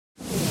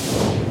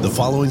The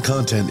following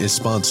content is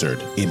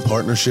sponsored in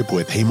partnership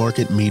with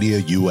Haymarket Media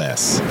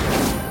US.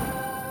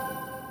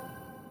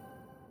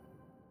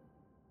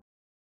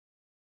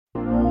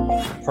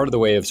 Part of the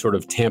way of sort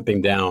of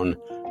tamping down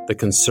the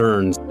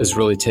concerns is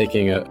really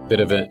taking a bit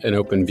of an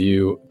open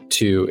view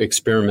to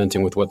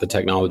experimenting with what the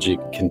technology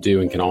can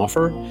do and can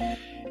offer.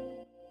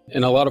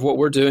 And a lot of what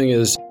we're doing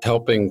is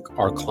helping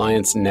our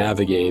clients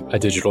navigate a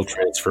digital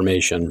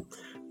transformation,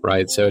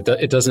 right? So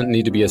it doesn't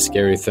need to be a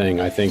scary thing.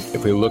 I think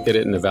if we look at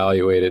it and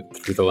evaluate it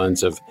through the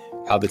lens of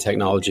how the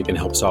technology can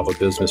help solve a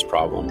business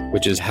problem,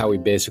 which is how we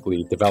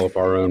basically develop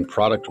our own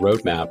product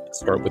roadmap,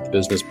 start with the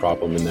business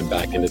problem and then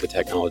back into the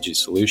technology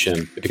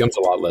solution, it becomes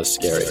a lot less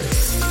scary.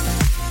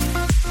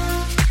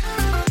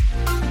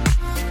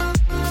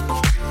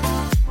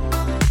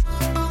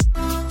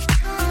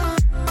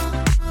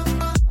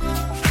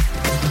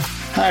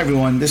 Hi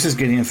everyone, this is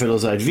Gideon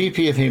Fiddleside,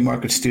 VP of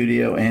Haymarket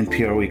Studio and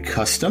PR Week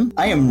Custom.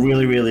 I am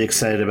really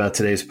excited about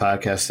today's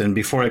podcast, and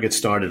before I get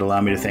started, allow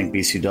me to thank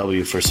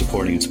BCW for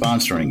supporting and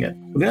sponsoring it.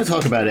 We're going to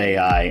talk about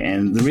AI,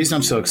 and the reason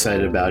I'm so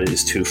excited about it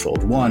is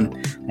twofold.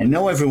 One, I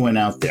know everyone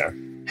out there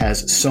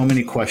has so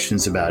many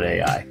questions about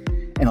AI,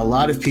 and a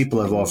lot of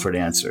people have offered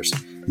answers.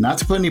 Not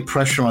to put any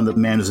pressure on the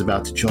man who's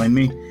about to join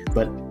me,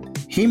 but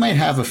he might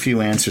have a few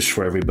answers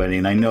for everybody,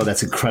 and I know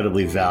that's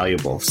incredibly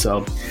valuable.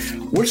 So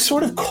we're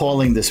sort of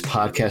calling this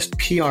podcast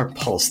PR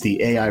Pulse, the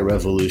AI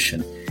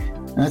Revolution.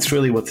 And that's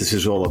really what this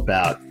is all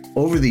about.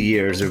 Over the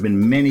years, there have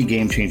been many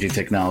game-changing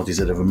technologies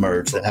that have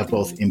emerged that have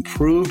both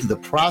improved the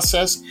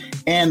process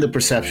and the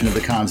perception of the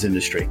comms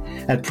industry.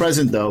 At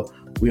present, though,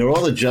 we are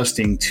all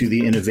adjusting to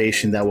the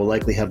innovation that will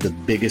likely have the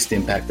biggest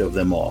impact of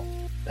them all.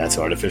 That's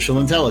artificial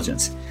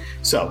intelligence.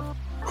 So,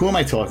 who am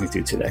I talking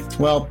to today?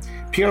 Well,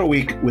 PR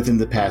Week, within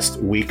the past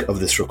week of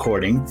this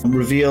recording,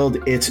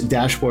 revealed its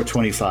Dashboard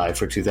 25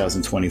 for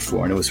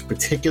 2024, and it was a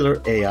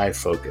particular AI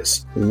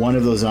focus. One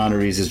of those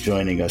honorees is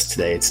joining us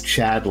today. It's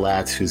Chad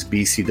Latz, who's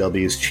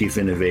BCW's Chief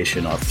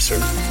Innovation Officer.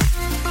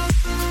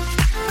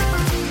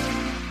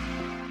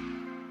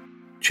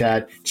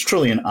 Chad, it's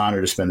truly an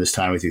honor to spend this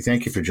time with you.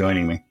 Thank you for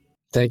joining me.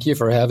 Thank you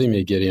for having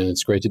me, Gideon.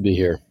 It's great to be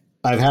here.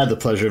 I've had the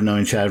pleasure of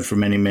knowing Chad for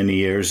many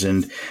years,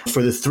 and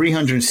for the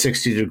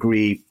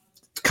 360-degree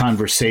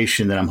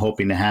conversation that I'm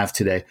hoping to have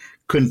today,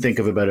 couldn't think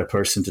of a better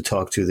person to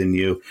talk to than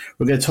you.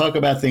 We're going to talk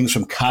about things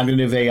from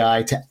cognitive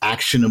AI to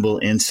actionable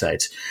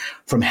insights,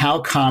 from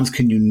how comms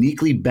can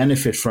uniquely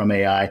benefit from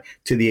AI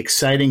to the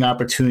exciting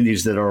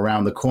opportunities that are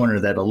around the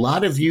corner that a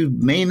lot of you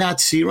may not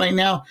see right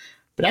now.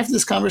 But after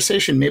this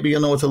conversation, maybe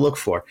you'll know what to look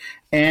for.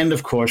 And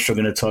of course, we're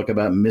going to talk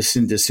about mis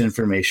and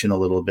disinformation a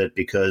little bit,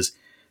 because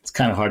it's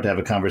kind of hard to have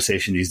a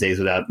conversation these days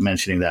without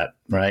mentioning that,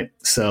 right?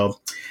 So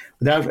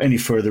without any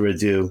further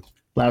ado,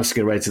 let's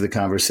get right to the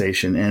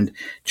conversation. And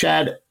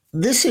Chad,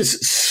 this is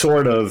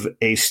sort of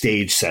a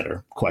stage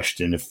setter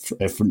question, if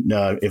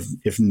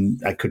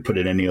I could put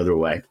it any other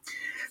way.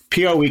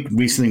 PR Week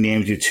recently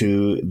named you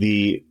to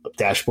the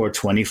Dashboard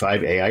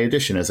 25 AI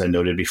edition, as I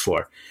noted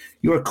before.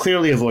 You are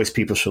clearly a voice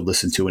people should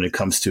listen to when it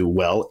comes to,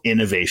 well,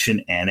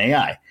 innovation and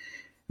AI.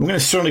 We're going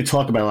to certainly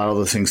talk about a lot of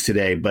those things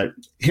today, but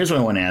here's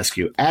what I want to ask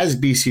you. As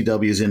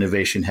BCW's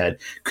innovation head,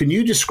 can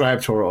you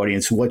describe to our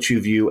audience what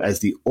you view as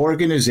the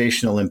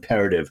organizational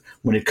imperative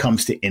when it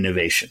comes to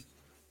innovation?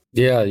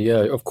 Yeah,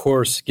 of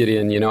course,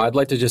 Gideon. I'd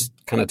like to just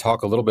kind of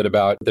talk a little bit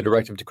about the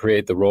directive to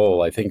create the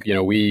role. I think,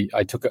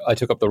 I took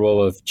up the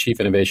role of Chief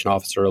Innovation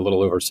Officer a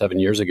little over 7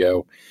 years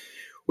ago,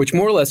 which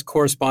more or less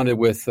corresponded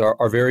with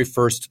our very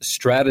first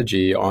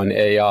strategy on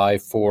AI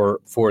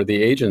for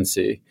the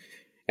agency.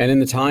 And in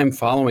the time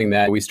following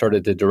that, we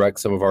started to direct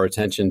some of our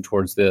attention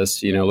towards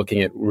this,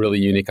 looking at really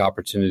unique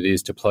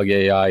opportunities to plug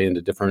AI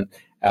into different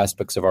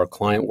aspects of our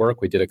client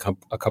work. We did a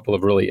couple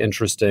of really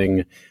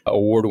interesting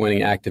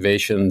award-winning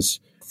activations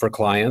for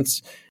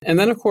clients. And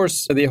then, of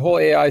course, the whole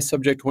AI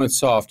subject went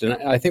soft. And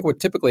I think what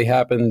typically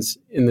happens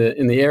in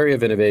the area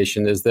of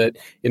innovation is that,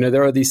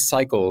 there are these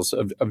cycles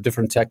of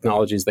different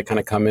technologies that kind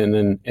of come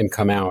in and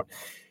come out.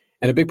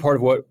 And a big part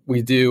of what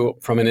we do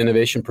from an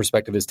innovation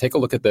perspective is take a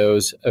look at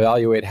those,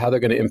 evaluate how they're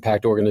going to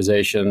impact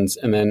organizations,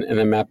 and then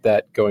map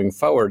that going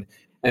forward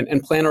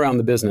and plan around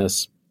the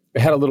business. I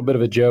had a little bit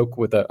of a joke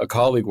with a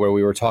colleague where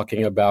we were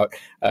talking about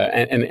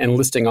and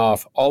listing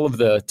off all of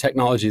the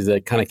technologies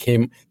that kind of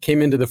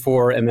came into the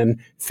fore and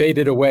then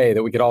faded away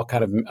that we could all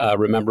kind of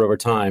remember over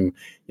time.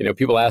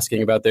 People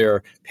asking about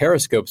their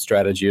Periscope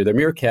strategy or their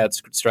Meerkat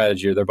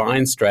strategy or their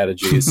Vine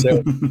strategy.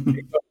 So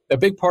a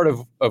big part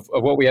of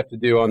what we have to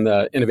do on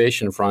the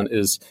innovation front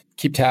is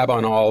keep tab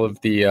on all of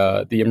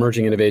the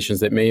emerging innovations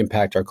that may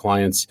impact our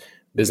clients'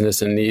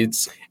 business and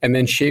needs, and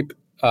then shape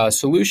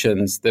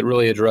solutions that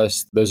really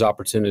address those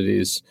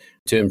opportunities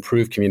to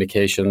improve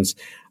communications.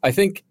 I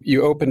think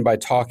you opened by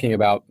talking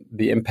about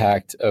the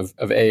impact of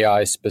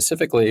AI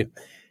specifically.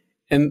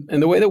 And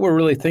the way that we're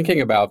really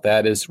thinking about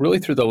that is really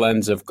through the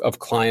lens of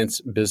clients'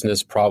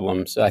 business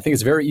problems. I think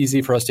it's very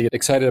easy for us to get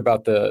excited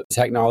about the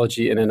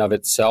technology in and of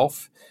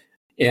itself.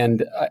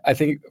 And I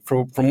think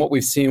from what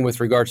we've seen with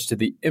regards to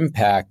the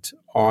impact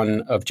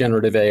of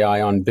generative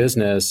AI on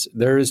business,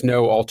 there is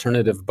no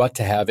alternative but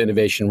to have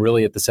innovation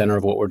really at the center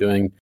of what we're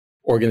doing,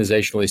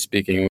 organizationally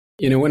speaking.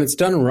 When it's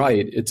done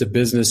right, it's a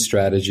business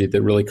strategy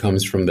that really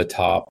comes from the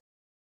top.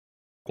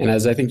 And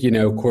as I think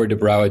Corey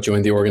DeBrouwer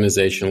joined the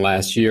organization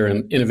last year,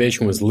 and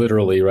innovation was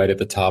literally right at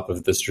the top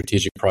of the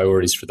strategic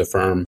priorities for the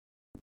firm.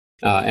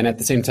 And at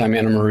the same time,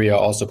 Anna Maria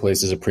also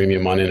places a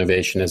premium on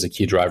innovation as a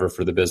key driver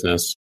for the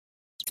business.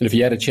 And if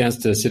you had a chance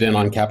to sit in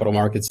on Capital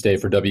Markets Day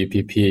for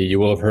WPP, you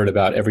will have heard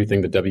about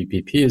everything that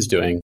WPP is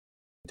doing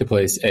to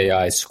place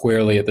AI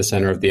squarely at the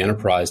center of the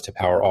enterprise to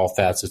power all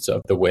facets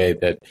of the way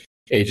that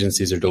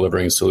agencies are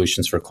delivering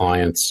solutions for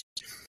clients.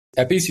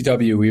 At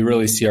BCW, we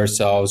really see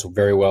ourselves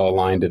very well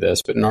aligned to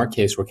this, but in our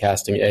case, we're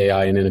casting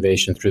AI and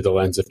innovation through the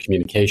lens of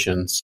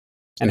communications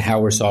and how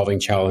we're solving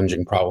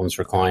challenging problems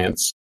for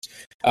clients.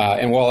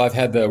 And while I've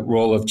had the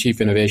role of Chief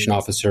Innovation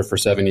Officer for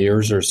 7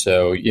 years or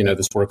so,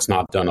 this work's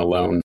not done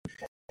alone.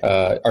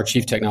 Our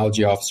Chief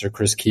Technology Officer,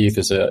 Chris Keefe,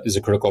 is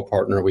a critical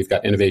partner. We've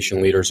got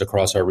innovation leaders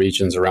across our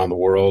regions around the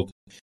world.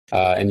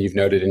 And you've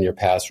noted in your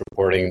past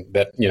reporting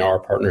that, our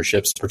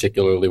partnerships,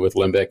 particularly with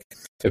Limbic,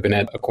 have been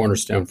a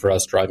cornerstone for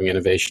us driving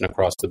innovation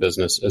across the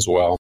business as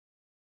well.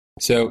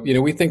 So,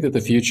 we think that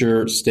the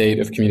future state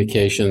of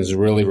communications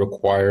really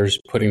requires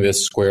putting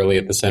this squarely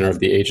at the center of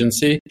the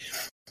agency.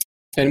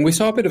 And we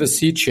saw a bit of a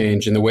sea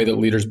change in the way that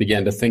leaders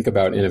began to think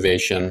about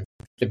innovation.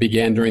 It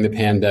began during the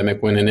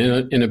pandemic when an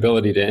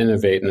inability to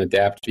innovate and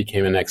adapt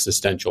became an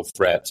existential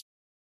threat.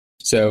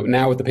 So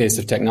now with the pace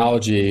of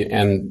technology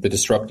and the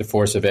disruptive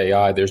force of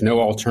AI, there's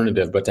no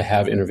alternative but to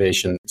have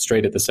innovation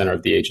straight at the center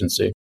of the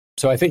agency.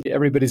 So I think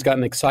everybody's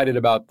gotten excited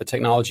about the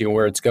technology and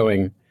where it's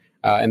going.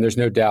 And there's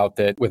no doubt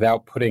that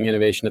without putting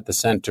innovation at the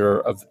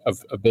center of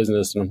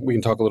business, and we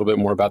can talk a little bit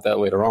more about that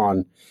later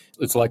on,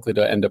 it's likely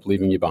to end up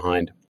leaving you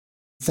behind.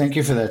 Thank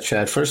you for that,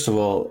 Chad. First of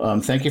all,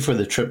 thank you for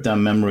the trip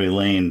down memory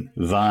lane,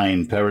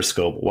 Vine,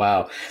 Periscope.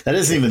 Wow, that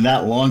isn't even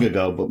that long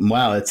ago, but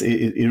wow,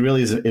 it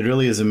really is. It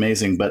really is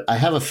amazing. But I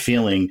have a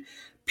feeling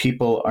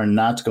people are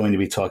not going to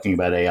be talking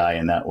about AI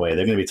in that way.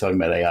 They're going to be talking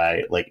about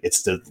AI like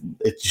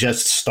it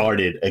just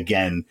started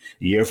again.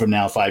 A year from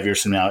now, 5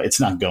 years from now, it's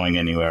not going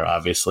anywhere.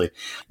 Obviously,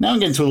 now I'm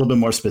getting to a little bit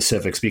more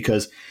specifics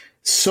because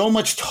so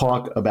much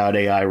talk about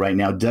AI right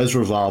now does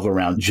revolve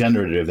around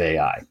generative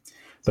AI.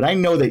 But I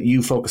know that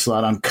you focus a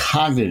lot on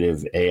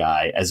cognitive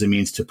AI as a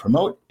means to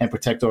promote and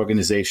protect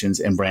organizations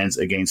and brands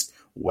against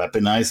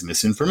weaponized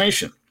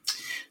misinformation.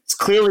 It's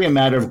clearly a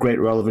matter of great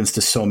relevance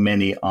to so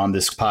many on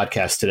this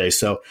podcast today.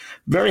 So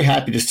very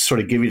happy just to sort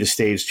of give you the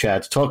stage,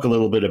 Chad, to talk a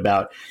little bit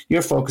about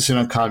your focusing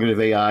on cognitive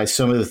AI,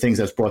 some of the things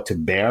that's brought to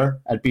bear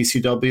at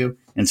BCW,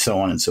 and so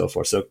on and so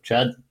forth. So,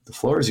 Chad, the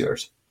floor is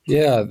yours.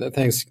 Yeah,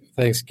 thanks,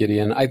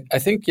 Gideon. I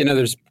think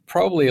there's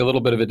probably a little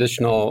bit of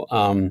additional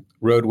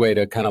roadway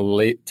to kind of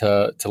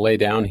lay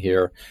down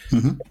here.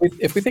 Mm-hmm.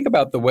 If we think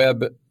about the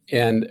web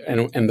and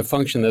the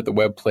function that the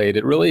web played,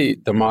 it really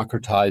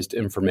democratized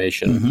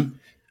information.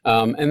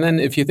 Mm-hmm. And then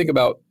if you think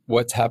about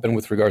what's happened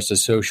with regards to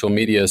social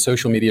media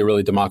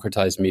really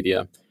democratized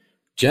media.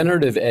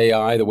 Generative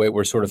AI, the way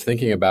we're sort of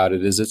thinking about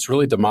it, is it's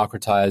really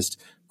democratized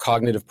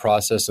cognitive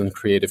process and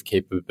creative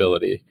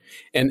capability.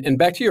 And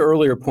back to your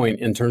earlier point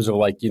in terms of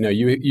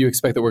you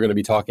expect that we're going to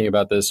be talking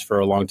about this for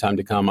a long time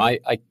to come. I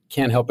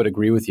can't help but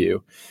agree with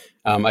you.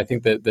 I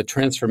think that the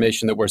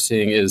transformation that we're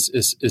seeing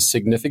is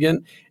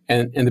significant.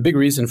 And the big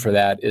reason for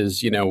that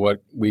is,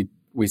 what we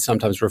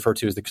sometimes refer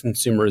to as the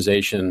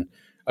consumerization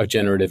of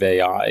generative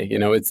AI.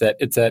 It's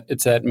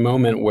that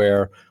moment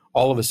where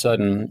all of a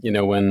sudden,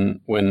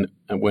 when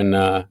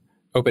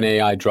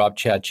OpenAI dropped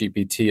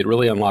ChatGPT, it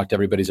really unlocked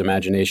everybody's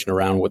imagination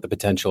around what the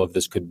potential of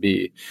this could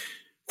be.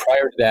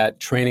 Prior to that,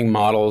 training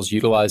models,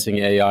 utilizing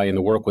AI in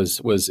the work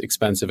was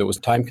expensive. It was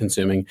time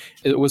consuming.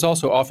 It was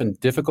also often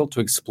difficult to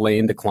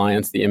explain to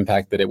clients the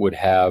impact that it would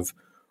have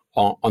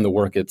on the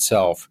work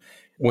itself.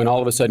 When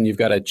all of a sudden you've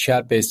got a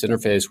chat-based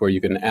interface where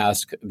you can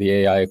ask the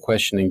AI a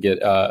question and get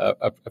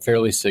a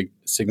fairly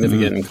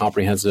significant and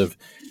comprehensive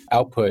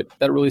output,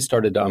 that really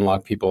started to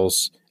unlock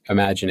people's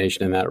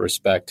imagination in that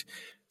respect.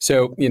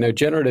 So,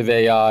 generative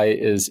AI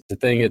is the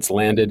thing. It's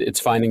landed. It's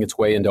finding its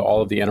way into all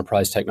of the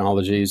enterprise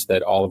technologies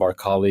that all of our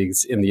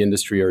colleagues in the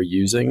industry are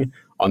using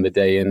on the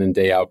day in and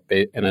day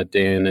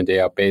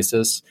out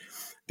basis.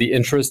 The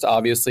interest,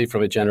 obviously,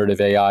 from a generative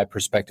AI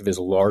perspective is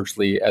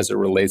largely as it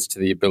relates to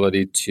the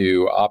ability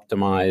to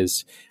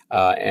optimize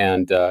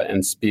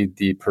and speed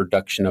the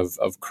production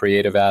of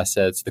creative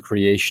assets. The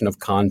creation of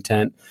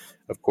content,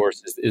 of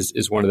course,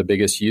 is one of the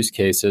biggest use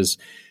cases.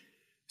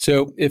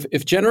 So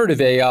if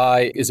generative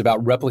AI is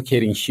about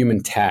replicating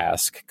human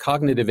tasks,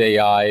 cognitive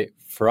AI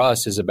for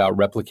us is about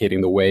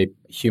replicating the way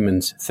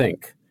humans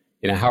think.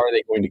 How are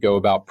they going to go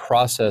about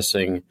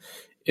processing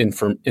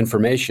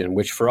information,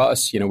 which for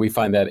us, we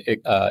find that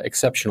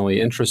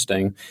exceptionally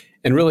interesting.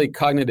 And really,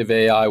 cognitive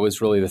AI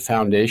was really the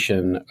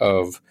foundation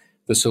of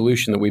the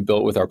solution that we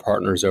built with our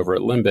partners over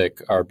at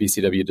Limbic, our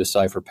BCW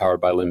Decipher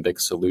powered by Limbic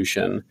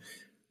solution,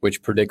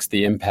 which predicts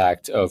the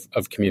impact of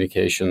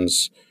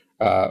communications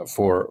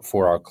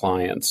for our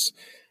clients.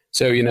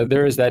 So,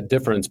 there is that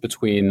difference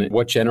between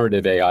what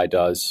generative AI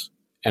does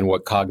and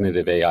what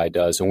cognitive AI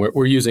does. And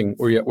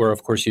we're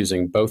of course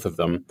using both of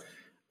them,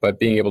 but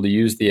being able to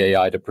use the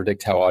AI to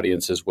predict how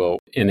audiences will,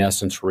 in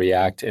essence,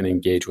 react and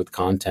engage with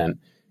content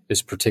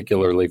is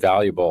particularly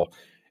valuable,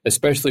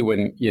 especially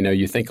when,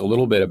 you think a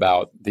little bit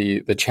about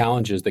the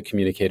challenges that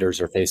communicators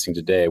are facing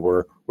today.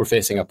 We're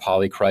facing a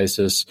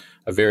polycrisis,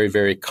 a very,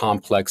 very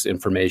complex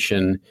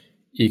information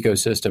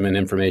ecosystem and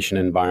information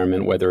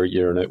environment, whether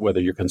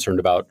you're concerned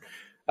about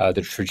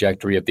the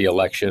trajectory of the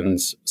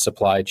elections,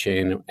 supply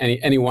chain,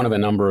 any one of a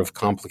number of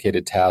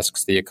complicated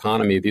tasks, the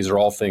economy. These are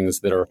all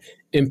things that are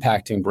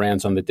impacting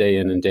brands on the day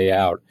in and day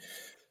out.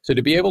 So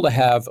to be able to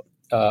have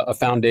a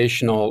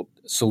foundational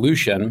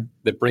solution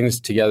that brings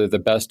together the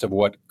best of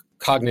what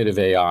cognitive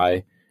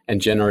AI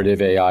and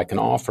generative AI can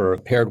offer,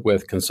 paired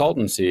with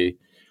consultancy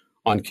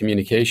on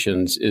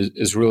communications,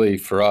 is really,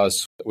 for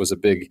us, was a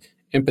big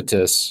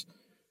impetus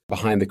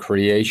behind the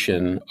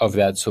creation of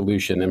that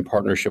solution in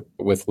partnership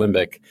with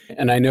Limbic.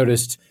 And I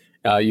noticed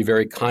you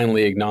very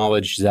kindly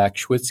acknowledged Zach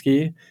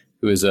Schwitzky,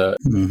 who is a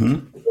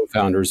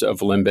co-founders of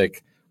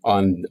Limbic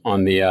on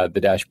the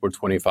Dashboard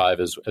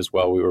 25 as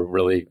well. We were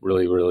really,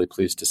 really, really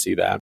pleased to see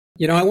that.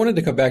 I wanted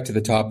to come back to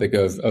the topic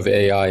of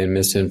AI and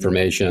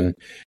misinformation.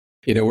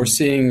 We're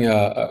seeing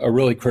a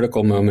really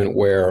critical moment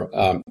where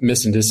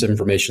mis and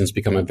disinformation has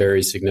become a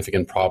very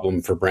significant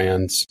problem for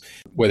brands,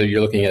 whether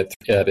you're looking at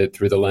it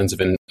through the lens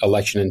of an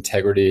election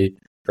integrity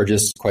or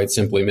just quite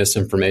simply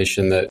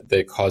misinformation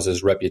that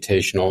causes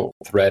reputational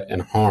threat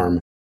and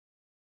harm.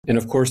 And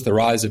of course, the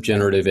rise of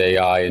generative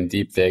AI and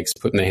deepfakes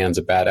put in the hands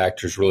of bad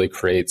actors really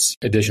creates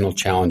additional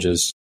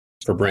challenges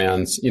for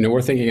brands.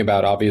 We're thinking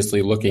about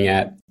obviously looking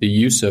at the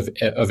use of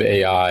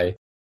AI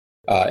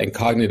and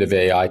cognitive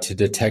AI to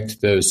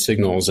detect those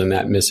signals and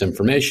that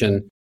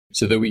misinformation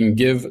so that we can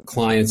give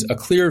clients a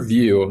clear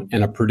view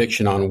and a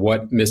prediction on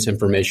what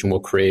misinformation will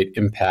create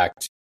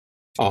impact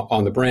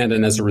on the brand,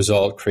 and as a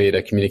result, create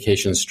a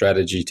communication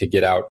strategy to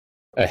get out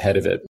ahead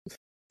of it.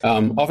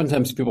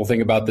 Oftentimes people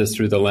think about this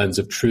through the lens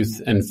of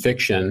truth and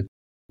fiction.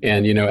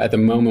 And, at the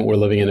moment, we're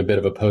living in a bit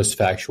of a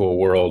post-factual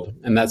world.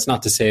 And that's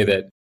not to say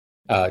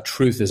that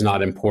truth is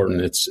not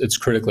important. It's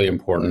critically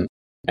important.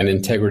 And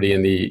integrity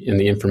in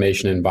the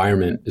information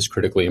environment is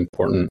critically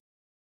important.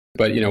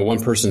 But,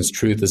 one person's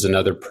truth is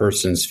another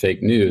person's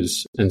fake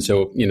news. And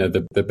so,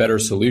 the better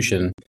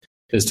solution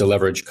is to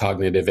leverage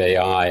cognitive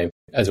AI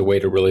as a way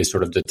to really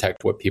sort of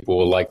detect what people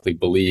will likely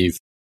believe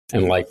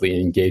and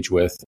likely engage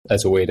with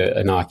as a way to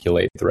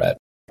inoculate threat.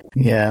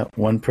 Yeah,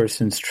 one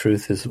person's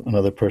truth is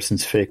another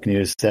person's fake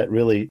news. That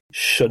really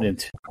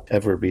shouldn't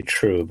ever be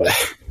true, but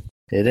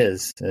it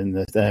is.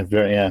 And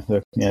I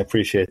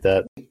appreciate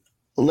that.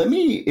 Let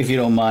me, if you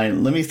don't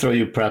mind, let me throw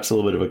you perhaps a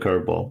little bit of a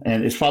curveball.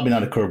 And it's probably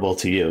not a curveball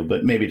to you,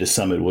 but maybe to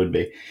some it would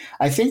be.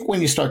 I think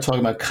when you start talking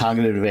about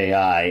cognitive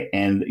AI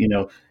and,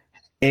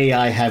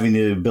 AI having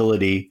the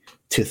ability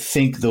to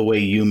think the way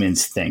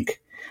humans think,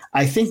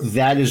 I think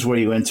that is where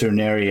you enter an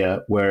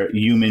area where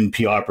human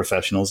PR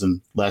professionals,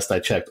 and last I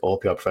checked, all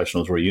PR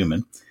professionals were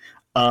human,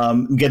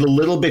 get a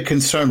little bit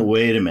concerned.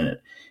 Wait a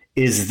minute.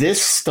 Is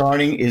this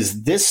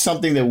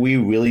something that we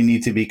really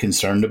need to be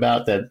concerned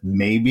about, that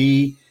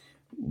maybe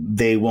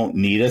they won't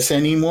need us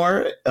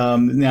anymore?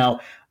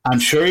 Now, I'm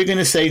sure you're going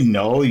to say,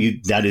 no,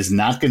 that is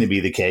not going to be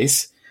the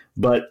case.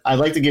 But I'd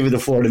like to give you the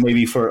floor to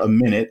maybe for a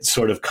minute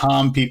sort of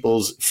calm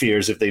people's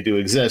fears, if they do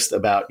exist,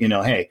 about,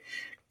 hey,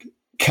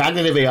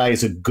 cognitive AI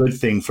is a good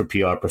thing for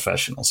PR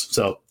professionals.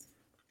 So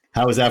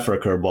how is that for a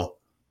curveball?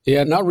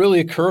 Yeah, not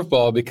really a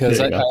curveball, because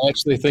I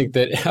actually think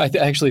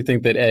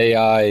that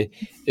AI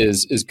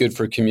is good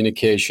for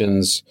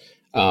communications.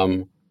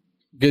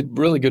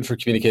 Really good for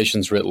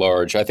communications writ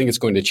large. I think it's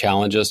going to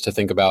challenge us to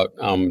think about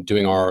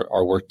doing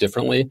our work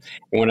differently.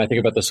 And when I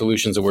think about the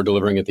solutions that we're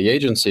delivering at the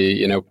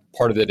agency,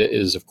 part of it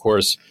is, of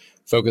course,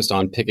 focused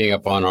on picking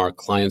up on our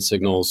client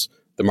signals,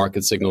 the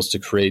market signals, to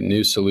create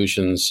new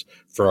solutions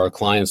for our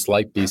clients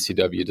like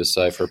BCW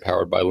Decipher,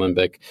 powered by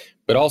Limbic.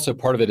 But also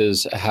part of it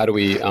is, how do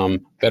we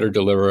better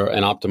deliver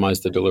and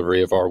optimize the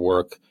delivery of our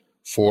work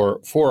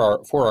for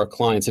our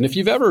clients? And if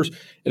you've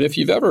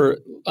ever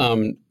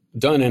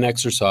done an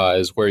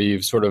exercise where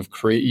you've sort of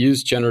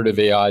used generative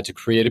AI to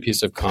create a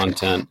piece of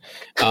content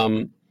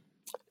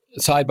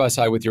side by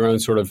side with your own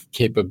sort of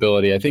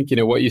capability, I think,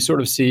 what you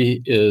sort of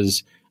see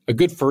is a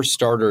good first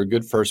start or a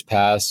good first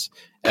pass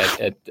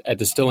at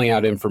distilling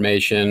out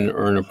information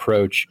or an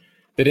approach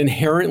that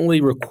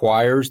inherently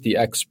requires the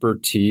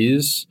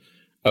expertise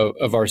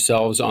of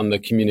ourselves on the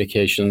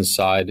communications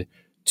side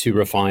to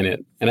refine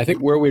it. And I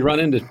think where we run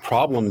into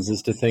problems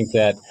is to think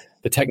that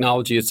the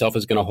technology itself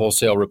is going to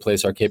wholesale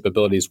replace our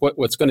capabilities.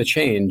 What's going to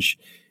change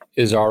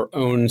is our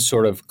own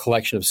sort of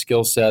collection of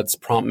skill sets,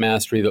 prompt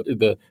mastery,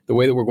 the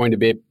way that we're going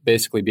to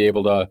basically be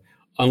able to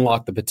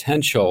unlock the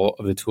potential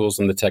of the tools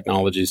and the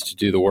technologies to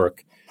do the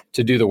work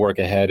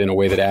ahead in a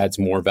way that adds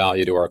more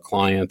value to our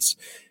clients.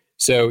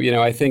 So,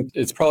 I think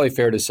it's probably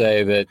fair to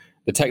say that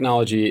the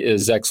technology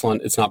is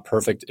excellent. It's not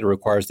perfect. It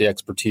requires the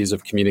expertise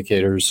of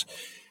communicators.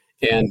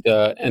 And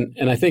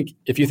I think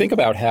if you think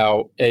about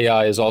how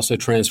AI is also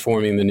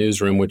transforming the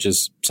newsroom, which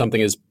is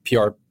something as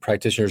PR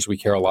practitioners we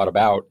care a lot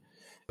about,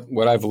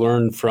 what I've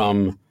learned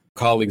from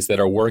colleagues that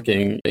are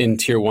working in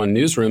tier one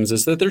newsrooms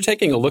is that they're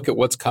taking a look at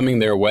what's coming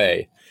their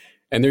way.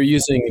 And they're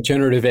using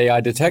generative AI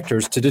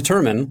detectors to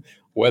determine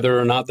whether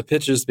or not the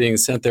pitches being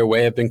sent their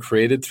way have been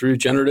created through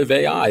generative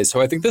AI.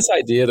 So I think this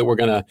idea that we're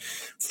going to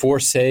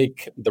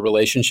forsake the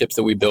relationships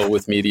that we build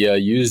with media,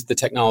 use the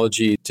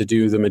technology to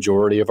do the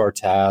majority of our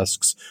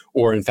tasks,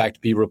 or in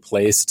fact be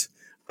replaced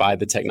by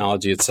the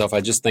technology itself,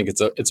 I just think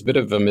it's a bit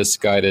of a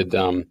misguided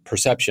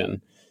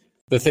perception.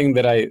 The thing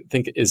that I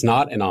think is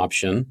not an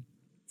option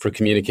for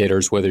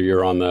communicators, whether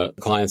you're on the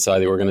client side,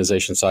 the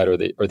organization side, or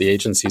the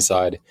agency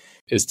side,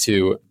 is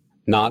to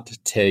not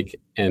take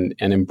and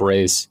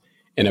embrace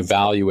and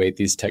evaluate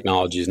these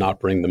technologies, not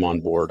bring them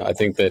on board. I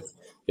think that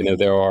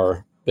there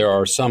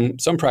are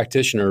some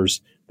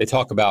practitioners, they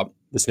talk about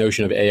this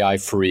notion of AI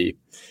free,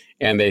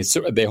 and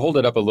they hold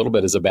it up a little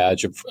bit as a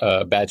badge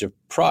of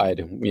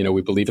pride.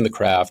 We believe in the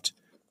craft.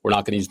 We're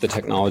not going to use the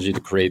technology to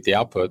create the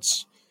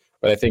outputs.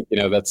 But I think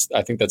that's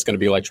going to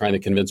be like trying to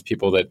convince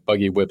people that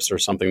buggy whips are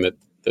something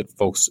that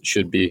folks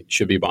should be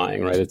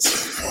buying, right?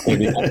 It's going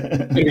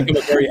to become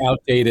a very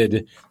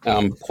outdated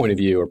point of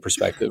view or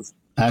perspective.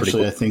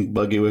 Actually, I think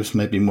buggy whips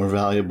might be more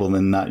valuable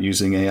than not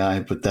using AI,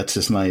 but that's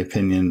just my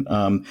opinion.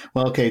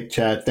 Well, okay,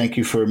 Chad, thank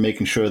you for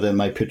making sure that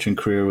my pitching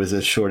career was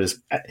as short as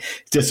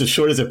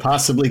it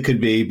possibly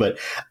could be. But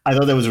I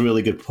thought that was a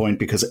really good point,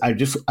 because I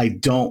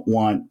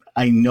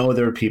know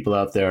there are people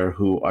out there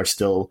who are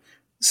still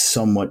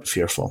somewhat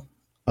fearful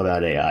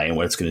about AI and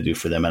what it's going to do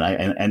for them.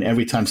 And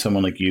every time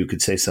someone like you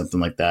could say something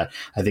like that,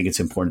 I think it's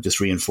important, just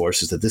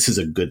reinforces that this is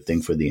a good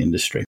thing for the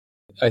industry.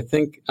 I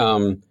think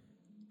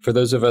for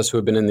those of us who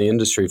have been in the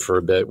industry for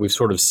a bit, we've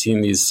sort of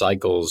seen these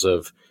cycles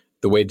of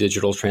the way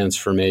digital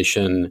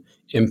transformation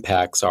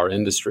impacts our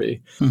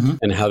industry,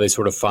 and how they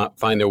sort of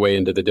find their way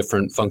into the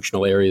different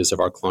functional areas of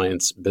our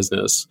clients'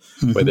 business,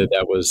 whether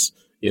that was,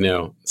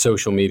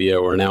 social media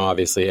or now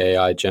obviously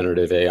AI,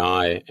 generative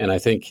AI. And I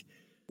think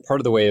part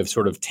of the way of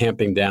sort of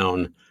tamping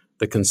down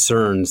the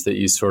concerns that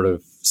you sort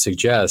of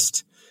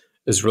suggest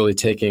is really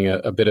taking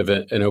a bit of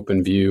an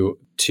open view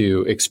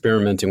to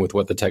experimenting with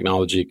what the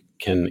technology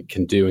can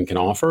do and can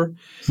offer.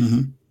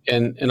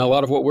 And a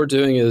lot of what we're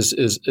doing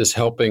is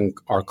helping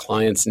our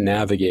clients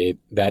navigate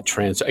that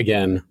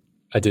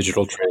a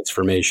digital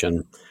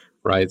transformation,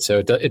 right? So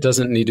it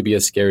doesn't need to be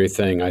a scary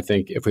thing. I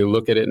think if we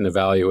look at it and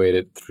evaluate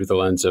it through the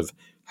lens of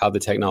how the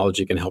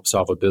technology can help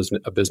solve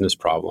a business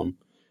problem,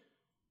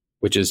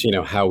 which is,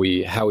 how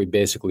we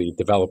basically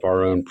develop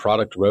our own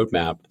product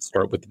roadmap,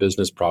 start with the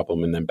business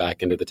problem and then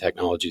back into the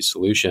technology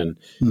solution,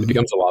 it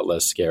becomes a lot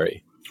less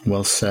scary.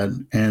 Well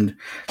said. And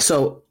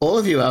so all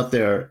of you out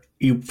there,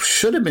 you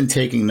should have been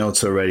taking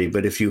notes already,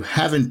 but if you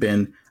haven't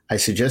been, I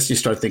suggest you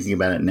start thinking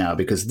about it now,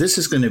 because this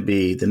is going to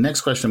be, the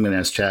next question I'm going to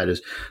ask Chad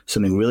is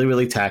something really,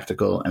 really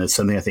tactical, and it's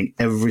something I think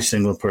every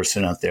single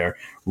person out there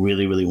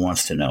really, really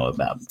wants to know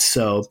about.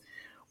 So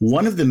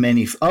one of the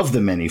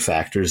many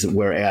factors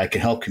where AI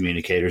can help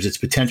communicators, its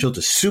potential to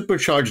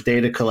supercharge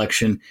data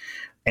collection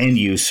and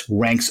use,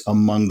 ranks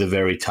among the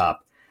very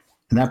top.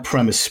 And that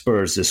premise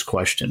spurs this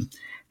question.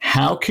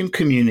 How can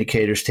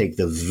communicators take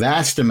the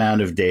vast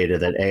amount of data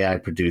that AI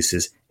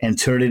produces and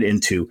turn it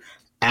into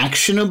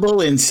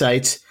actionable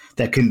insights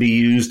that can be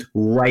used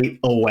right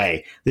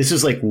away? This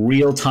is like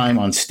real time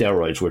on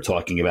steroids we're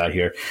talking about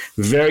here.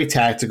 Very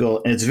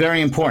tactical, and it's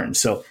very important.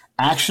 So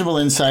actionable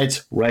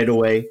insights right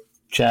away.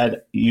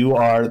 Chad, you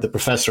are the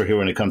professor here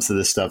when it comes to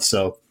this stuff,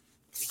 so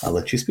I'll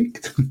let you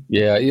speak.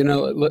 Yeah,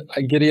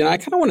 Gideon, I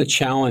kind of want to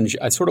challenge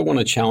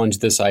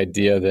this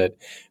idea that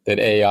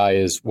AI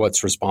is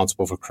what's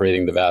responsible for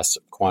creating the vast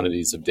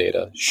quantities of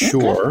data.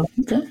 Sure.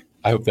 Okay.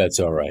 I hope that's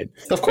all right.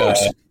 Of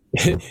course.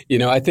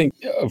 I think,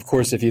 of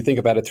course, if you think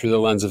about it through the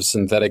lens of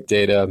synthetic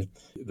data,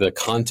 the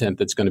content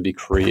that's going to be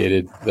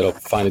created that'll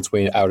find its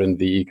way out into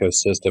the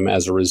ecosystem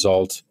as a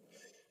result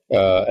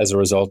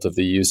of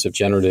the use of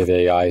generative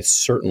AI,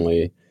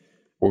 certainly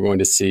we're going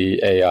to see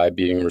AI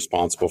being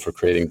responsible for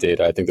creating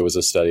data. I think there was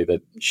a study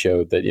that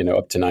showed that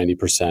up to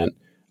 90%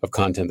 of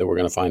content that we're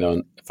going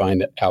to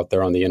find out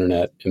there on the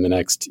internet in the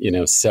next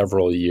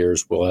several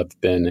years will have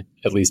been,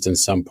 at least in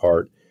some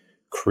part,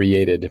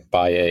 created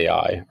by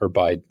AI or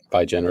by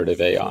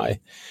generative AI.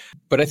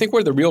 But I think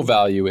where the real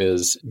value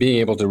is being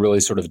able to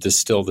really sort of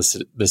distill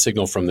the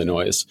signal from the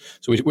noise.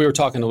 So we were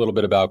talking a little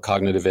bit about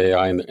cognitive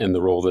AI and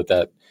the role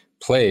that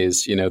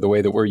plays. The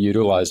way that we're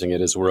utilizing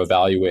it is we're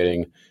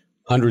evaluating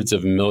hundreds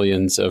of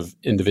millions of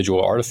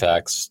individual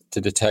artifacts to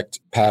detect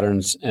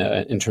patterns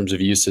in terms of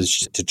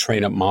usage to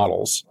train up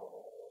models.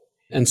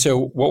 And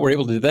so what we're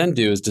able to then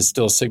do is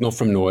distill signal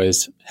from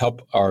noise,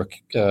 help our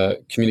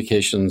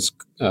communications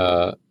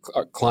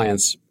our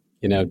clients,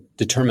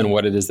 determine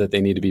what it is that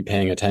they need to be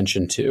paying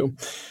attention to.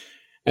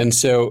 And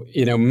so,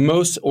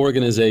 most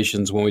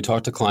organizations, when we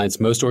talk to clients,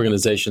 most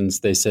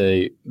organizations, they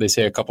say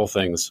a couple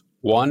things.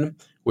 One,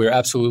 we're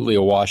absolutely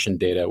awash in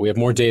data. We have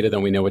more data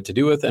than we know what to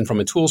do with. And from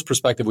a tools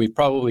perspective, we've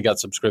probably got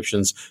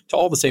subscriptions to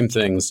all the same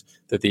things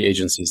that the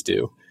agencies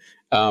do.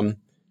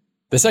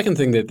 The second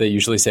thing that they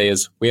usually say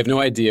is, we have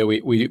no idea.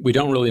 We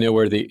don't really know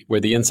where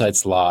the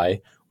insights lie.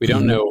 We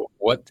don't know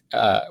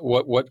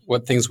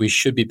what things we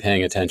should be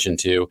paying attention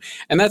to,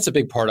 and that's a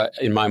big part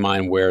in my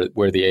mind where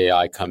the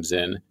AI comes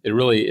in. It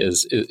really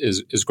is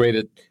great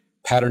at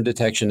pattern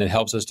detection. It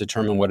helps us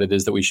determine what it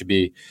is that we should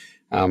be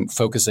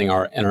focusing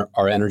our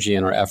energy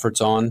and our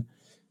efforts on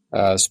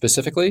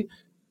specifically.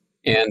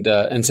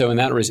 And so in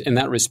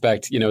that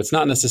respect, it's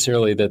not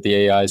necessarily that the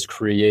AI is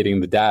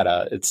creating the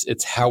data.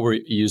 It's how we're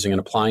using and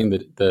applying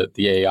the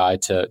AI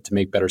to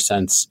make better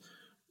sense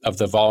of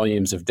the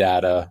volumes of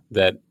data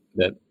that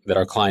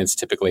our clients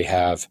typically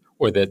have,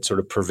 or that sort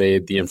of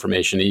pervade the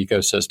information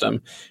ecosystem.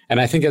 And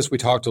I think, as we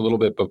talked a little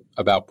bit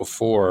about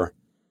before,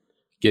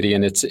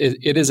 Gideon, it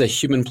is a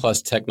human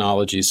plus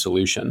technology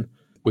solution.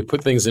 We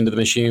put things into the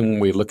machine.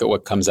 We look at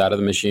what comes out of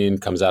the machine,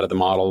 comes out of the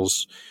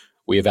models.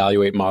 We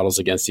evaluate models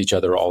against each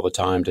other all the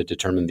time to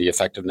determine the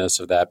effectiveness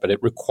of that. But it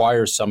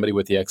requires somebody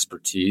with the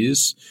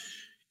expertise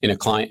in a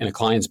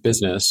client's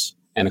business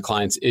and a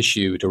client's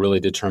issue to really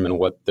determine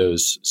what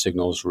those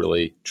signals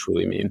really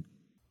truly mean.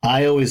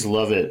 I always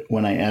love it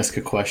when I ask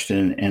a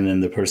question and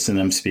then the person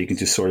I'm speaking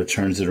to sort of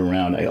turns it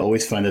around. I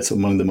always find that's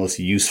among the most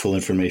useful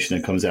information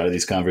that comes out of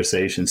these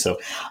conversations. So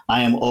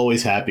I am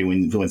always happy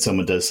when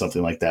someone does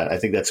something like that. I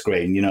think that's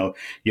great. And,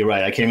 you're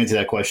right. I came into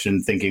that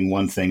question thinking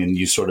one thing, and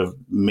you sort of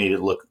made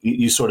it look,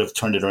 you sort of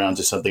turned it around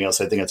to something else.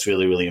 I think that's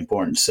really, really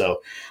important.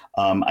 So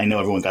I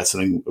know everyone got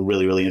something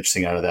really, really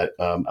interesting out of that,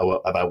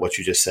 about what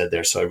you just said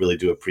there. So I really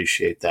do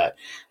appreciate that.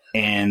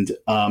 And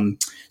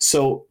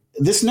so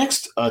this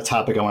next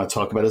topic I want to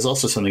talk about is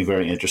also something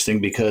very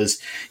interesting because,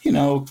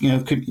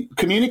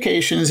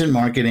 communications and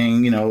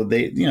marketing,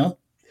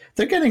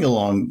 they're getting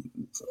along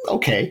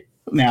okay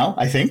now.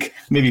 I think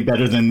maybe they're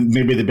better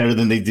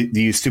than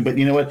they used to. But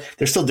you know what?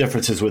 There's still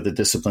differences with the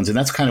disciplines, and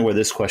that's kind of where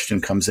this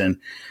question comes in.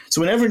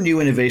 So whenever new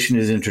innovation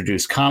is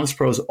introduced, comms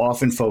pros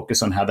often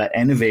focus on how that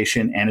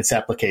innovation and its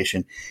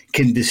application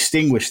can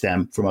distinguish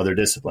them from other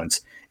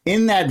disciplines.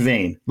 In that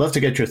vein, love to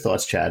get your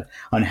thoughts, Chad,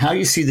 on how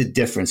you see the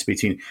difference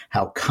between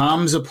how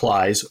comms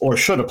applies or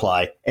should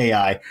apply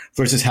AI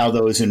versus how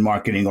those in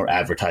marketing or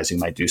advertising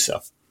might do so.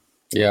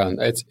 Yeah,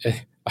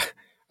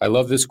 I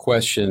love this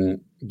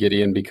question,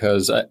 Gideon,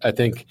 because I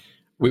think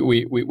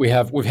we've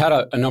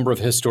had a number of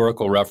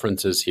historical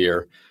references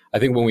here. I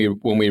think when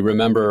we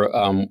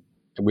remember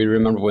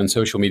when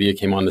social media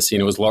came on the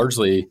scene,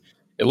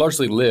 it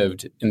largely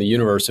lived in the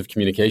universe of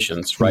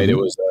communications, right?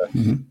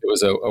 Mm-hmm. It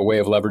was a way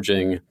of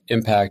leveraging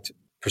impact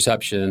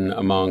perception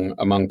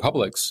among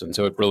publics, and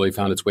so it really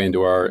found its way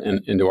into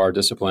our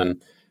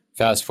discipline.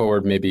 Fast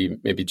forward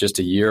maybe just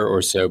a year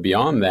or so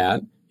beyond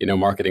that,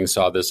 marketing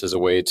saw this as a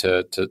way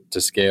to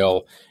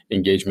scale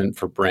engagement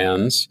for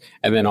brands,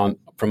 and then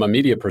from a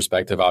media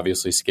perspective,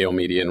 obviously scale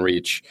media and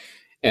reach.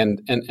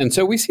 And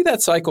so we see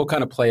that cycle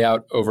kind of play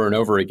out over and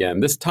over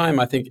again. This time,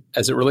 I think,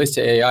 as it relates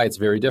to AI, it's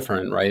very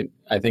different, right?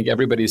 I think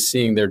everybody's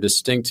seeing their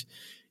distinct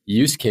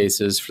use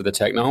cases for the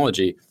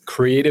technology.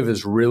 Creative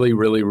is really,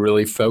 really,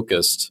 really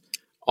focused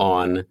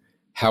on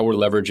how we're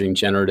leveraging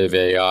generative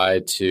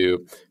AI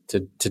to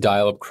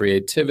dial up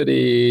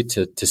creativity,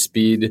 to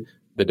speed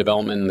the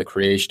development and the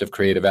creation of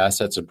creative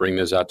assets and bring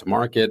those out to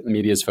market.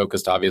 Media is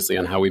focused, obviously,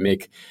 on how we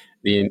make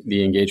the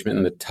engagement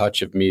and the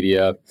touch of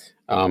media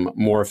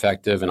more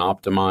effective and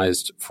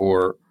optimized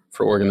for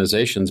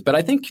organizations. But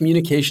I think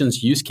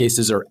communications use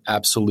cases are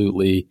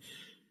absolutely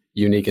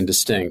unique and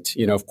distinct.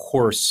 Of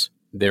course,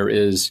 there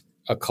is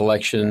a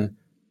collection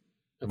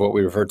of what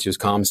we refer to as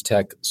comms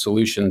tech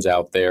solutions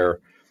out there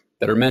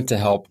that are meant to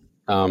help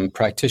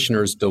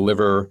practitioners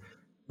deliver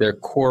their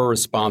core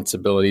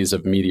responsibilities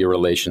of media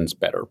relations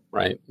better,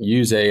 right?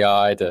 Use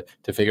AI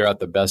to figure out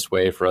the best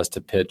way for us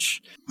to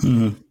pitch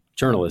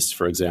journalists,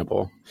 for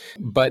example.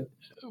 But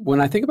when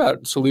I think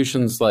about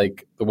solutions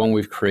like the one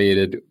we've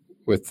created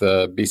with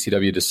the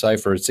BCW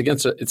Decipher, it's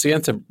against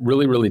a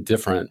really, really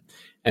different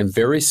and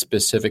very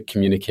specific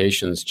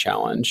communications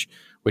challenge,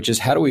 which is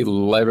how do we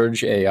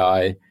leverage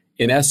AI,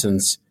 in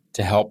essence,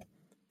 to help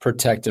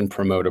protect and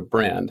promote a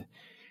brand?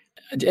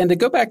 And to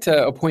go back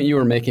to a point you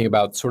were making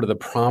about sort of the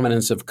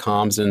prominence of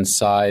comms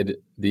inside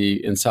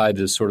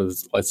the sort of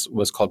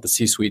what's called the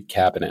C-suite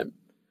cabinet,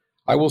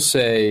 I will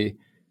say,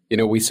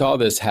 we saw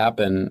this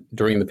happen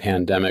during the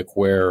pandemic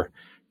where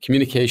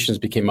communications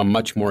became a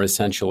much more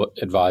essential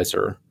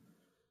advisor.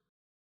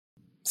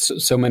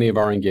 So many of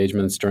our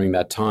engagements during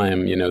that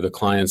time, the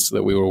clients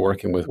that we were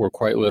working with were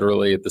quite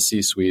literally at the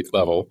C-suite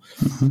level.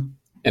 Mm-hmm.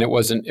 And it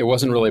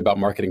wasn't really about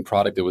marketing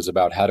product. It was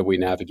about how do we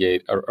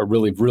navigate a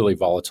really, really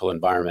volatile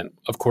environment.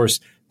 Of course,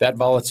 that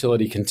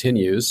volatility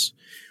continues,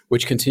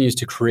 which continues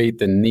to create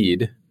the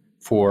need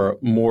for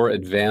more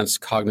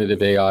advanced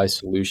cognitive AI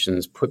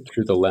solutions put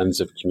through the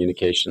lens of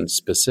communication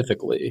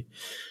specifically.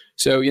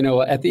 So,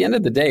 at the end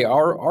of the day,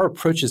 our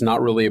approach is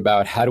not really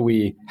about how do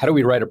we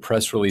write a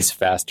press release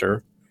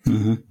faster.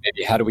 Mm-hmm.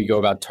 Maybe how do we go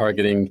about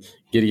targeting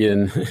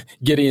Gideon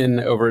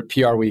over at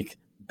PR Week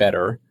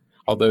better?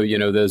 Although,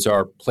 those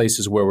are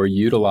places where we're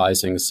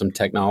utilizing some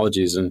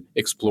technologies and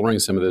exploring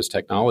some of those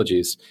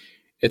technologies.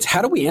 It's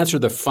how do we answer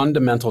the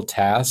fundamental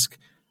task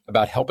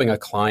about helping a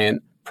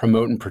client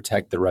promote and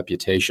protect their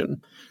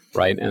reputation,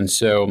 right? And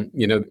so,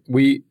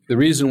 the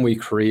reason we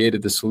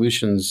created the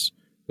solutions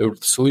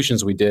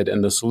we did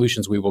and the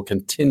solutions we will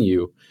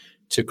continue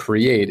to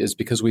create is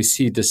because we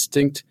see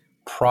distinct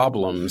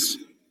problems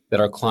that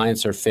our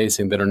clients are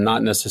facing that are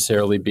not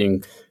necessarily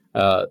being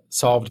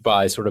solved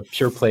by sort of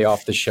pure play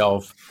off the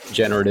shelf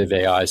generative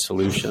AI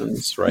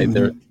solutions, right?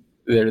 Mm-hmm.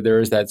 There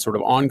is that sort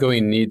of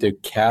ongoing need to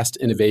cast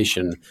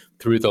innovation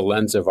through the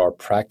lens of our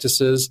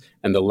practices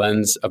and the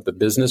lens of the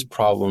business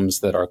problems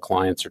that our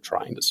clients are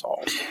trying to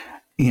solve.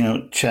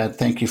 Chad,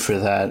 thank you for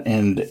that.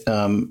 And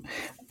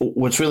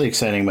what's really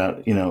exciting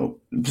about,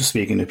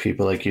 speaking to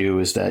people like you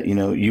is that,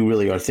 you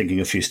really are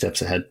thinking a few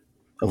steps ahead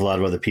of a lot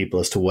of other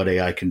people as to what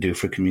AI can do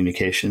for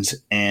communications.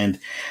 And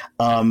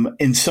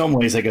in some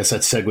ways, I guess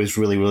that segues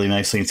really, really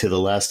nicely into the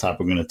last topic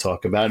we're going to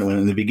talk about. And when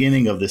in the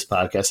beginning of this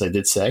podcast, I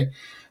did say,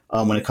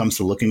 when it comes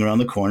to looking around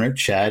the corner,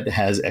 Chad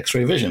has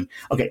X-ray vision.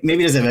 Okay,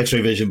 maybe he doesn't have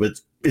X-ray vision, but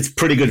it's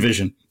pretty good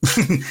vision.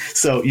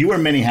 So you wear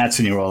many hats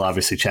in your role,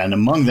 obviously, Chad. And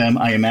among them,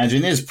 I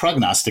imagine, is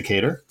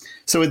prognosticator.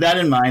 So with that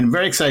in mind, I'm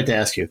very excited to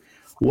ask you,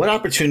 what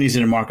opportunities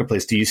in the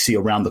marketplace do you see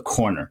around the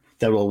corner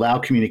that will allow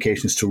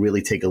communications to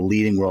really take a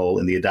leading role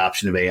in the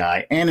adoption of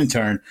AI and, in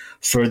turn,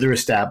 further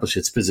establish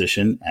its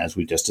position, as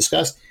we just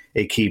discussed,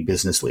 a key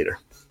business leader?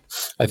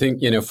 I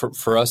think,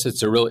 for us,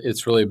 it's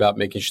really about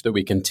making sure that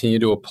we continue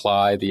to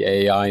apply the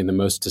AI in the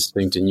most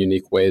distinct and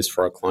unique ways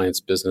for our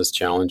clients' business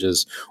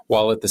challenges,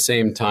 while at the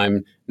same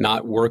time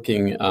not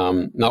working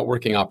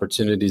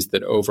opportunities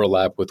that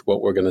overlap with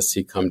what we're going to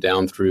see come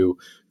down through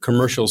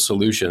commercial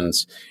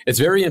solutions. It's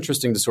very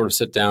interesting to sort of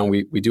sit down.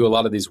 We do a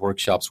lot of these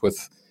workshops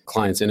with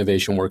clients,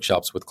 innovation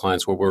workshops with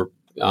clients, where we're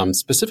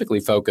specifically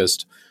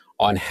focused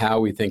on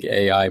how we think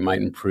AI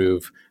might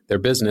improve their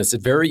business.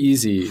 It's very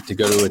easy to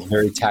go to a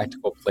very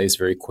tactical place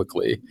very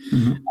quickly.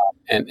 Mm-hmm.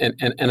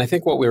 And I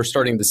think what we're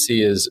starting to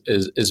see is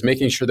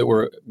making sure that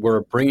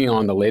we're bringing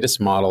on the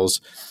latest models,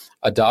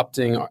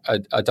 adopting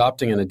and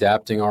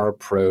adapting our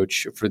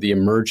approach for the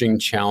emerging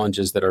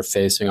challenges that are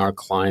facing our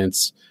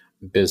clients'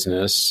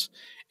 business,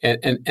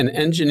 and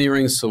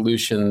engineering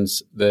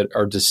solutions that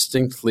are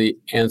distinctly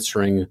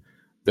answering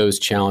those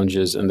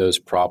challenges and those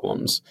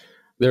problems.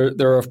 There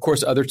are, of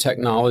course, other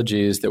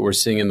technologies that we're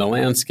seeing in the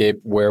landscape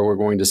where we're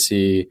going to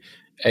see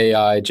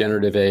AI,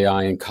 generative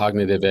AI, and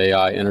cognitive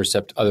AI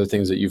intercept other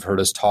things that you've heard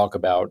us talk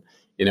about.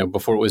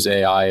 Before it was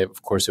AI,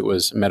 of course, it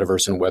was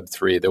metaverse and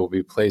Web3. There will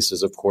be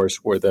places, of course,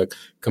 where the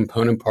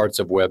component parts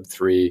of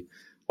Web3,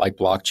 like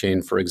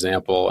blockchain, for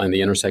example, and the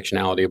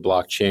intersectionality of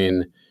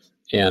blockchain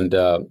and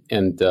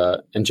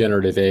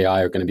generative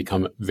AI are going to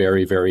become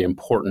very, very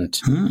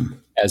important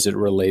as it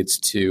relates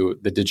to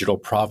the digital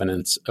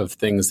provenance of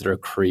things that are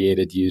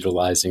created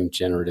utilizing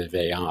generative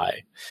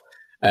AI.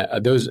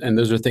 Those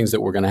are things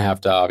that we're going to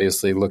have to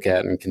obviously look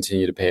at and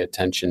continue to pay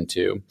attention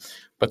to.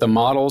 But the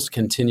models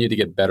continue to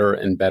get better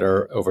and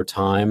better over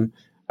time.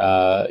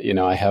 This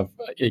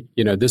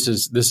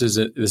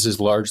is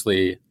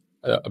largely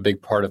a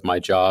big part of my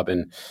job.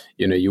 And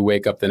you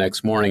wake up the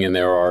next morning and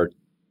there are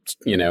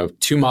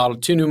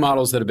two new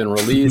models that have been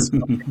released,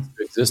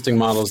 existing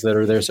models that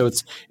are there. So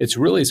it's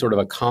really sort of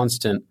a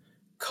constant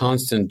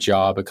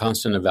job, a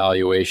constant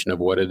evaluation of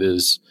what it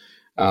is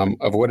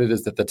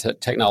that the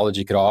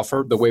technology could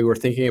offer. The way we're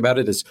thinking about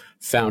it is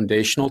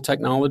foundational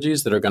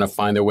technologies that are going to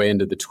find their way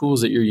into the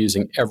tools that you're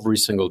using every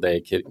single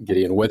day,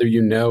 Gideon, whether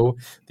the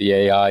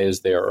AI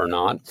is there or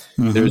not.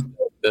 Mm-hmm. There's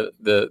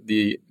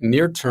the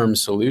near-term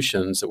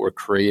solutions that we're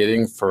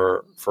creating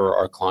for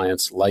our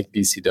clients, like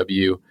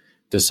BCW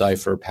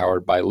Decipher,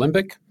 powered by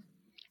Limbic.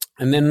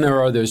 And then there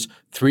are those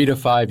 3 to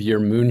 5 year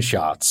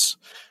moonshots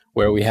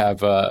where we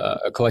have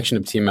a collection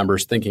of team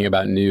members thinking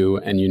about new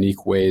and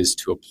unique ways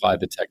to apply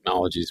the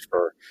technologies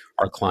for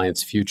our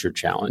clients' future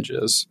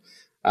challenges.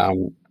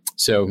 Hopefully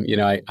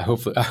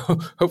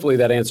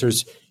that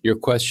answers your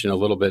question a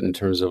little bit in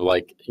terms of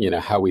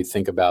how we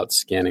think about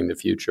scanning the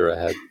future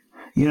ahead.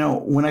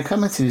 When I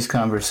come into these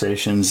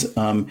conversations,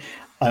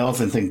 I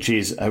often think,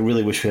 geez, I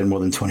really wish we had more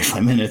than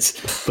 25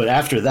 minutes. But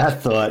after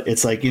that thought,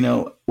 it's like,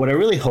 what I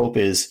really hope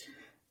is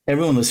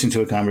everyone listening to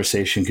a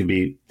conversation could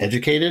be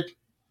educated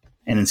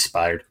and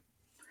inspired.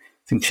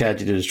 I think Chad,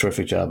 you did a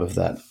terrific job of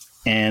that.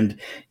 And,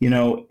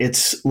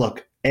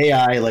 look,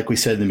 AI, like we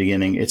said in the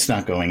beginning, it's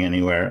not going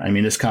anywhere. I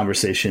mean, this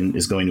conversation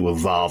is going to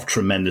evolve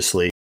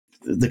tremendously.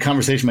 The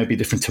conversation might be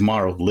different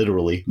tomorrow,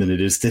 literally, than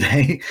it is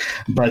today.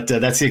 But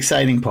that's the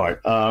exciting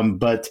part.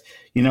 But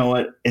you know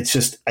what? It's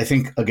just, I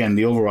think, again,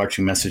 the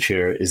overarching message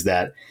here is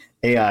that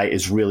AI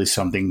is really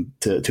something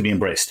to be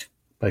embraced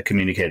by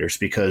communicators,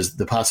 because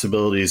the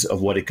possibilities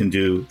of what it can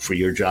do for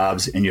your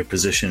jobs and your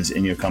positions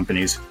in your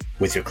companies,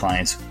 with your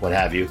clients, what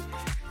have you,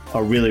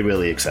 are really,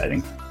 really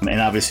exciting. And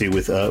obviously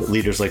with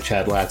leaders like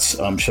Chad Latz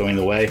showing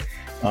the way,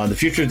 the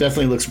future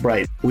definitely looks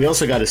bright. We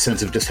also got a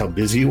sense of just how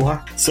busy you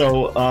are.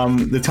 So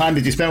the time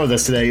that you spent with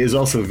us today is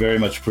also very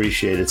much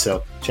appreciated.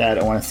 So Chad,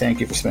 I want to thank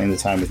you for spending the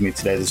time with me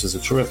today. This was a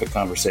terrific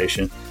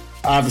conversation.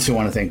 I obviously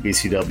want to thank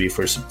BCW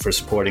for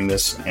supporting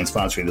this and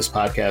sponsoring this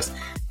podcast.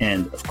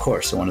 And of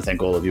course, I want to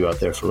thank all of you out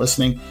there for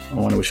listening. I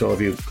want to wish all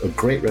of you a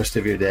great rest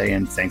of your day,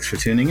 and thanks for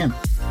tuning in.